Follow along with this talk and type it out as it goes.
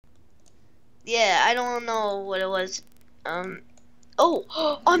Yeah, I don't know what it was.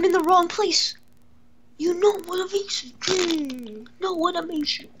 Oh, I'm in the wrong place. You know motivation. Know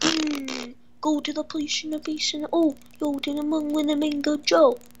motivation. Go to the place in the basin. Oh, go to the moon with the mango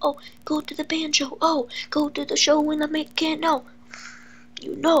Joe. Oh, go to the banjo. Oh, go to the show when the man can't know.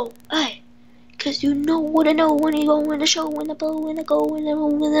 You know, hey, 'cause you know what I know when you go in the show, when the blow, when the go, when the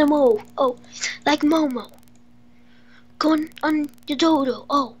move, when the move. Oh, like Momo. Going on your dodo.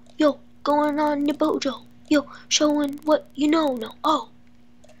 Oh, yo, going on your bojo. Yo, showing what you know. No. Oh.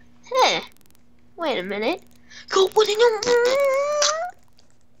 Huh. Wait a minute. Go what I know.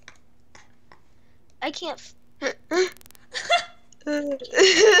 I can't.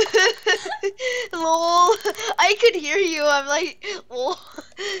 Lol. I could hear you. I'm like, lol.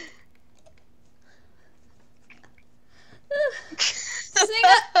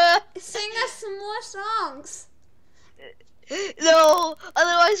 Sing us some more songs. No,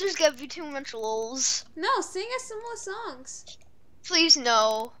 otherwise there's gonna be too much lols. No, sing us some more songs. Please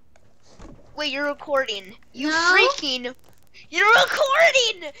no. Wait, you're recording. You No. freaking. You're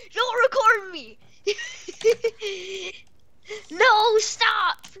recording! Don't record me! No,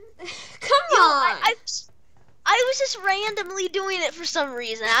 stop! Come on. I was just randomly doing it for some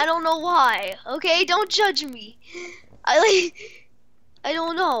reason. I don't know why. Okay, don't judge me. I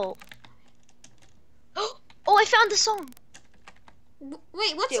don't know. Oh, I found the song.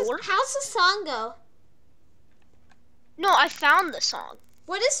 Wait, Dude, how's the song go? No, I found the song.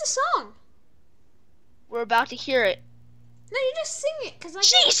 What is the song? We're about to hear it. No, you just sing it, 'cause I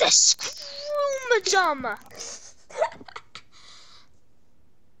Jesus Christ!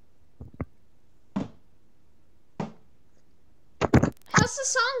 How's the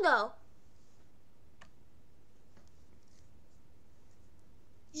song go?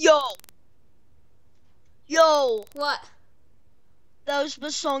 Yo! What? That was the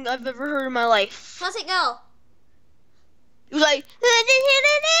best song I've ever heard in my life. How's it go? It was like,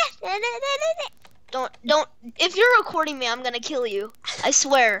 don't, if you're recording me, I'm gonna kill you. I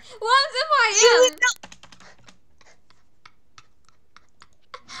swear. What if I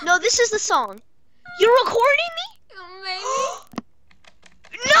am? No, this is the song. You're recording me?